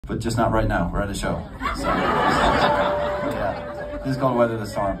but just not right now. We're at a show. So, yeah, this is called Weather the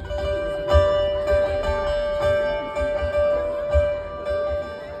Storm.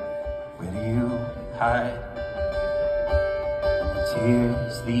 Where do you hide? The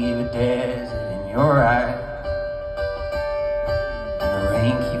tears leave a desert in your eyes. And the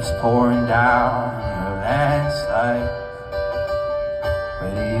rain keeps pouring down on your landslide.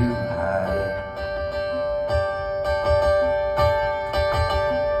 Where do you hide?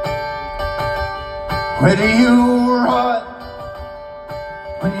 Where do you run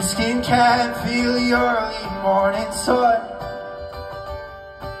when your skin can't feel the early morning sun?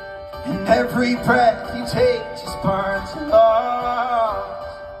 And every breath you take just burns your lungs.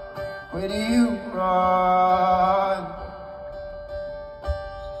 Where do you run?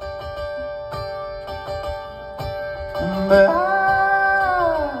 But I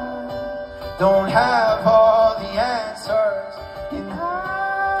don't have all the answers, and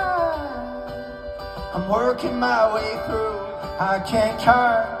I'm working my way through. I can't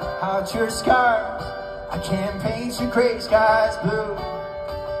carve out your scars, I can't paint your gray skies blue,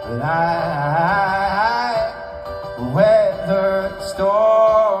 but I weather the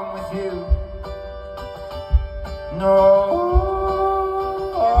storm with you. No,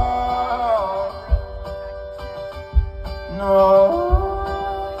 no.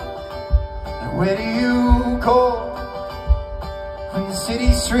 And where do you go when the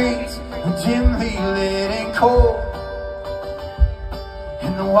city streets are dimly lit and cold,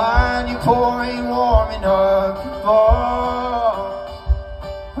 and the wine you're pouring warming up your bones?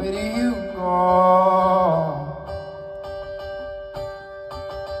 Where do you go?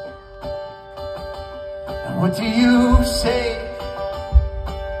 And what do you say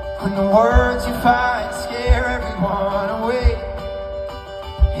when the words you find scare everyone away,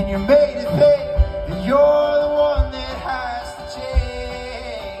 and you're made to think that you're the one that has to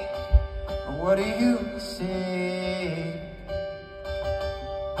change? And what do you say?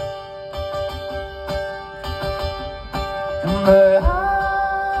 But I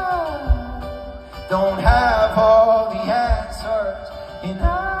don't have all the answers, and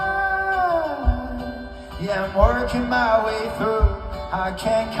yeah, I'm working my way through. I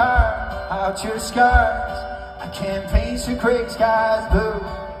can't carve out your scars, I can't paint your gray skies blue,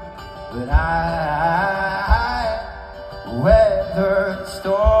 but I weather the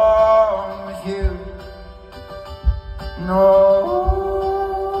storm with you. No,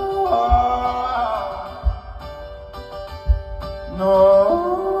 no,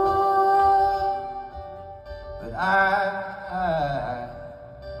 but I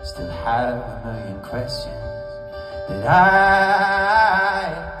still have a million questions that I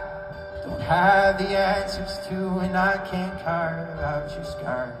don't have the answers to, and I can't carve out your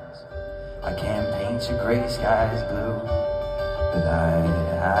scars, I can't paint your gray skies blue, but I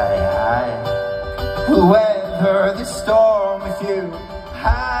will weather the storm with you. I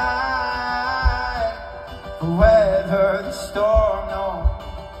will weather the storm.